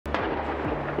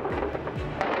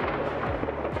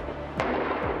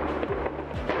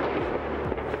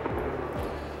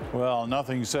Well,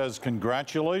 nothing says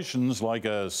congratulations like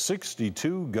a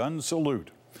 62-gun salute.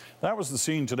 That was the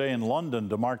scene today in London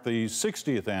to mark the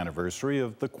 60th anniversary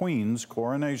of the Queen's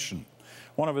coronation.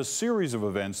 One of a series of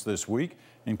events this week,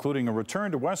 including a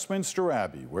return to Westminster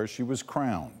Abbey, where she was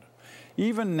crowned.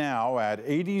 Even now, at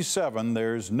 87,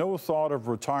 there's no thought of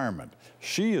retirement.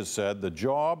 She has said the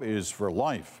job is for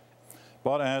life.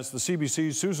 But as the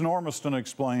CBC's Susan Ormiston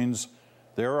explains,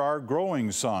 there are growing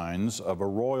signs of a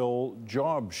royal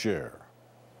job share.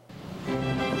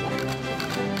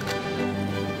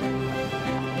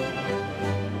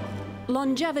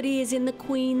 Longevity is in the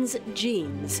Queen's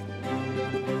genes.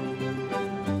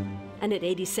 And at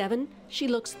 87, she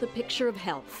looks the picture of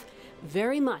health,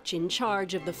 very much in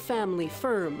charge of the family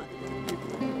firm.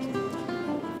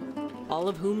 All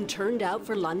of whom turned out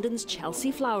for London's Chelsea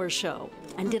Flower Show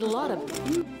and did a lot of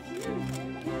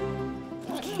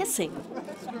kissing,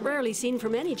 rarely seen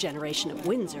from any generation of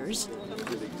Windsors.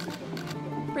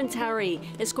 Prince Harry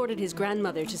escorted his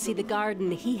grandmother to see the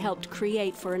garden he helped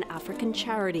create for an African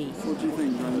charity. What do you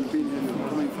think, Grandma? You've been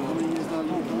here for how many years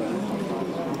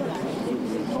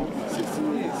now?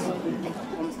 16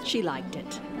 years. She liked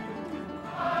it.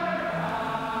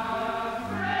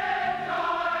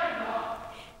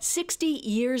 "60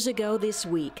 years ago this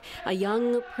week, a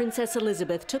young Princess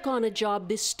Elizabeth took on a job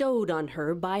bestowed on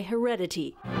her by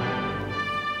heredity.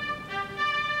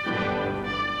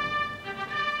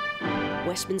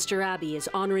 Westminster Abbey is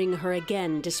honoring her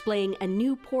again, displaying a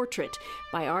new portrait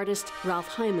by artist Ralph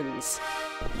Hymans.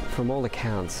 From all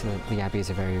accounts, the Abbey is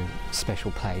a very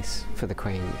special place for the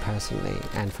Queen personally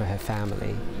and for her family.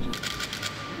 In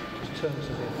terms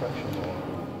of the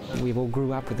affection, we all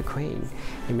grew up with the Queen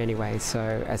in many ways, so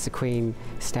as the Queen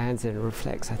stands there and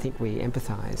reflects, I think we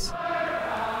empathise.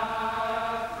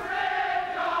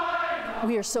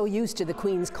 We are so used to the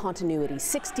Queen's continuity,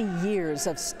 60 years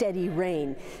of steady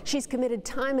reign. She's committed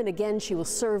time and again she will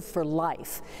serve for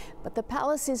life. But the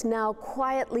palace is now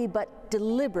quietly but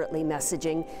deliberately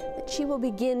messaging that she will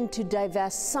begin to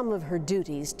divest some of her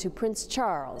duties to Prince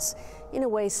Charles, in a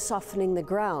way softening the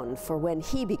ground for when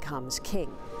he becomes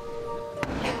king.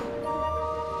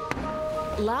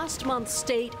 Last month's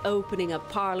state opening of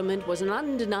Parliament was an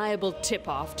undeniable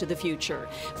tip-off to the future.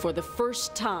 For the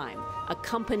first time,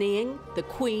 accompanying the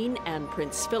Queen and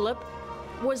Prince Philip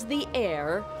was the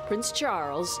heir, Prince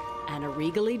Charles, and a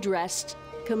regally dressed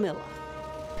Camilla.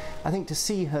 I think to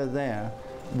see her there,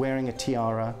 wearing a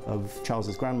tiara of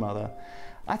Charles's grandmother,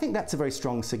 I think that's a very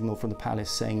strong signal from the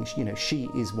palace saying, you know, she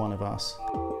is one of us.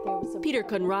 Peter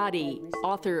Conradi,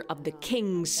 author of The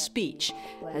King's Speech,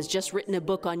 has just written a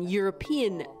book on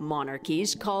European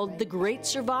monarchies called The Great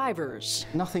Survivors.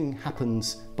 Nothing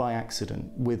happens by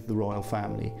accident with the royal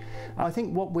family. I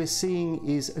think what we're seeing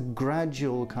is a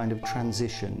gradual kind of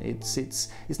transition.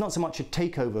 It's not so much a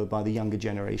takeover by the younger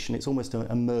generation, it's almost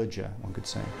a merger, one could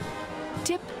say.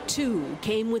 Tip 2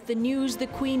 came with the news the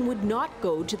Queen would not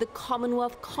go to the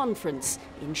Commonwealth Conference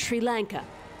in Sri Lanka.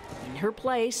 In her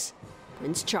place,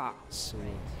 Prince Charles.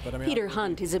 Peter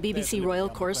Hunt is a BBC royal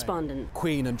correspondent.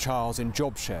 Queen and Charles in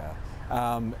job share.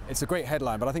 It's a great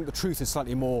headline, but I think the truth is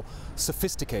slightly more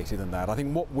sophisticated than that. I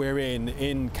think what we're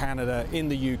in Canada, in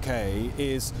the UK,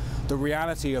 is the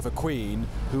reality of a Queen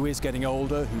who is getting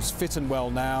older, who's fit and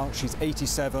well now. She's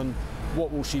 87.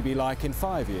 What will she be like in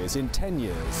 5 years, in 10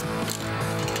 years?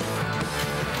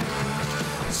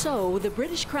 So the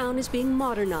British crown is being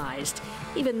modernised,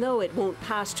 even though it won't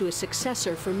pass to a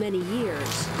successor for many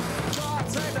years.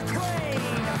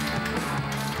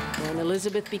 When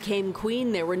Elizabeth became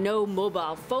queen, there were no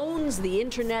mobile phones, the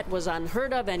internet was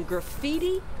unheard of, and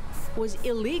graffiti was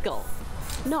illegal,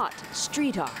 not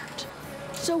street art.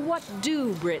 So what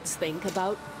do Brits think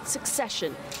about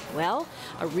succession? Well,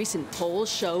 a recent poll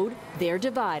showed they're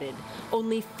divided.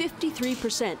 Only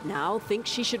 53% now think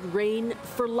she should reign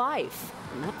for life,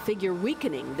 and that figure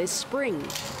weakening this spring.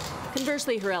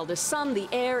 Conversely, her eldest son, the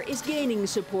heir, is gaining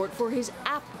support for his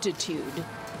aptitude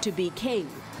to be king.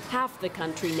 Half the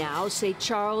country now say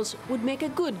Charles would make a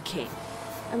good king,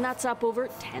 and that's up over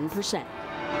 10%.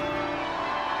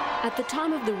 At the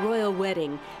time of the royal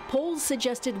wedding, polls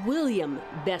suggested William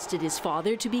bested his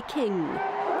father to be king.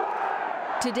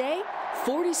 Today,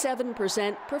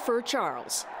 47% prefer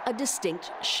Charles, a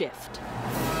distinct shift.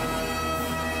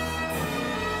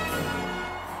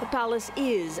 The palace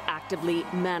is actively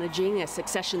managing a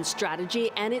succession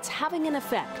strategy, and it's having an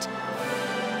effect.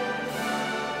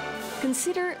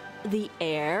 Consider the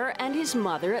heir and his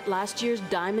mother at last year's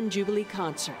Diamond Jubilee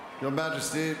concert. Your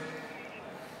Majesty,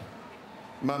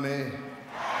 Mummy.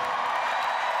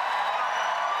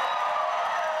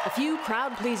 A few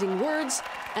crowd-pleasing words,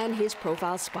 and his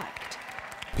profile spiked.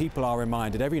 People are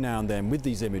reminded every now and then with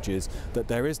these images that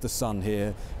there is the son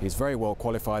here, he's very well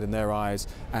qualified in their eyes,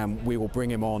 and we will bring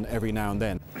him on every now and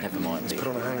then. Never mind. Let's put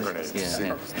on a hand grenade.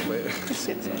 Yeah.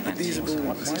 These are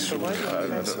all...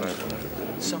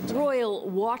 Royal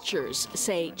watchers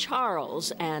say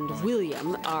Charles and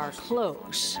William are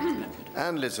close.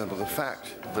 And lives under the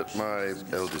fact that my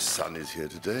eldest son is here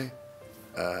today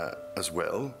as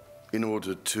well, in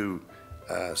order to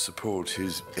support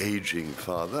his aging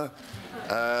father,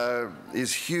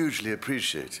 is hugely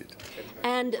appreciated.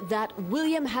 And that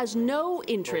William has no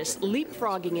interest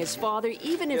leapfrogging his father,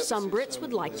 even if some Brits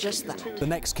would like just that. The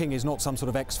next king is not some sort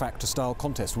of X Factor style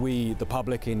contest. We, the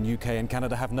public in UK and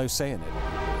Canada, have no say in it.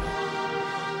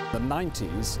 The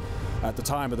 90s, at the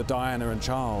time of the Diana and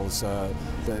Charles,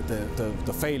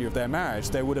 the failure of their marriage,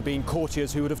 there would have been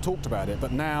courtiers who would have talked about it.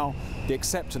 But now the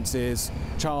acceptance is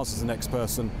Charles is the next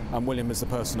person and William is the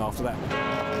person after that.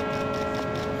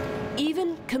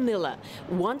 Even Camilla,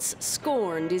 once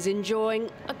scorned, is enjoying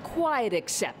a quiet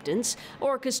acceptance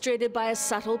orchestrated by a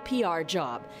subtle PR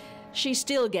job. She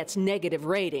still gets negative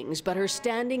ratings, but her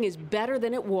standing is better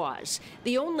than it was.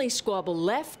 The only squabble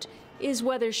left is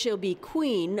whether she'll be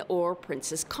queen or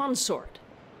princess consort.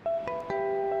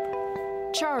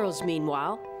 Charles,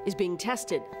 meanwhile, is being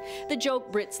tested. The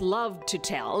joke Brits love to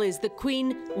tell is the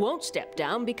queen won't step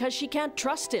down because she can't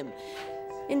trust him.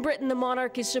 In Britain, the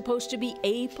monarch is supposed to be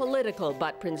apolitical,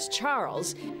 but Prince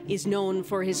Charles is known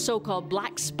for his so-called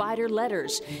black spider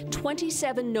letters,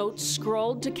 27 notes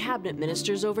scrawled to cabinet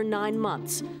ministers over 9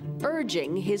 months,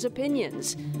 urging his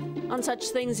opinions on such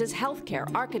things as healthcare,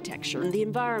 architecture, and the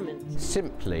environment.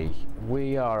 Simply,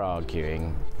 we are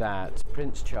arguing that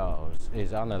Prince Charles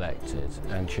is unelected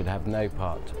and should have no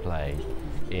part to play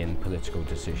in political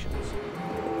decisions.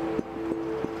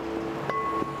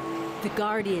 The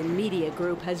Guardian media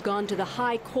group has gone to the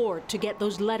High Court to get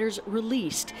those letters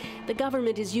released. The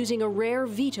government is using a rare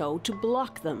veto to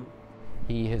block them.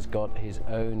 He has got his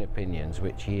own opinions,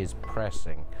 which he is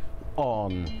pressing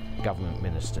on government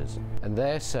ministers. And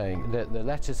they're saying that the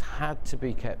letters had to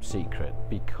be kept secret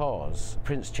because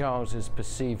Prince Charles's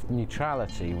perceived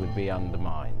neutrality would be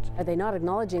undermined. Are they not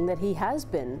acknowledging that he has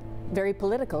been very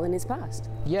political in his past?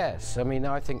 Yes, I mean,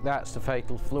 I think that's the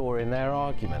fatal flaw in their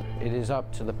argument. It is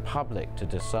up to the public to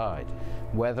decide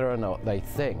whether or not they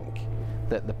think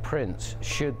that the prince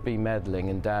should be meddling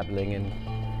and dabbling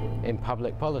in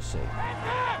public policy.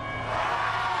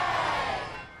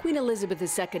 Queen Elizabeth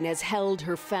II has held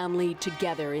her family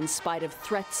together in spite of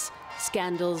threats,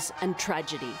 scandals, and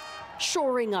tragedy,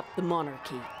 shoring up the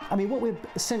monarchy. I mean, what we're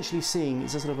essentially seeing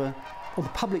is a sort of the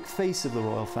public face of the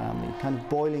royal family, kind of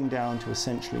boiling down to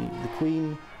essentially the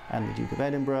Queen and the Duke of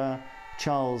Edinburgh,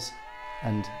 Charles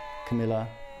and Camilla,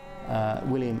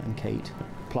 William and Kate,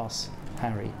 plus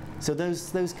Harry. So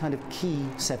those kind of key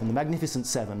 7, the Magnificent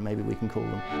 7, maybe we can call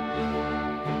them.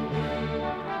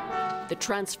 The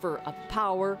transfer of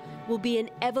power will be an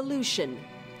evolution,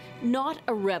 not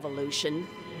a revolution,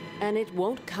 and it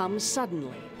won't come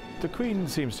suddenly. The Queen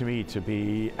seems to me to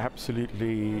be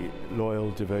absolutely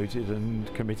loyal, devoted and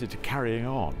committed to carrying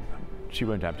on. She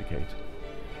won't abdicate.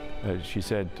 She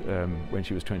said when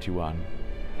she was 21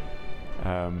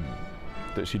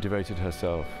 that she devoted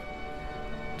herself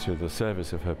to the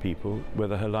service of her people,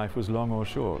 whether her life was long or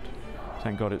short.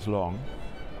 Thank God it's long,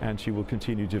 and she will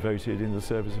continue devoted in the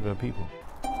service of her people.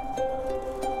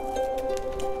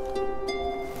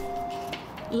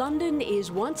 London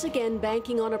is once again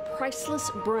banking on a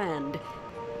priceless brand.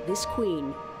 This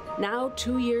queen, now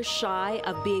 2 years shy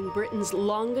of being Britain's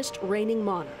longest reigning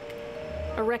monarch.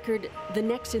 A record the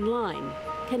next in line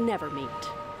can never meet.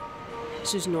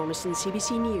 Susan Ormiston,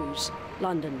 CBC News,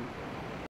 London.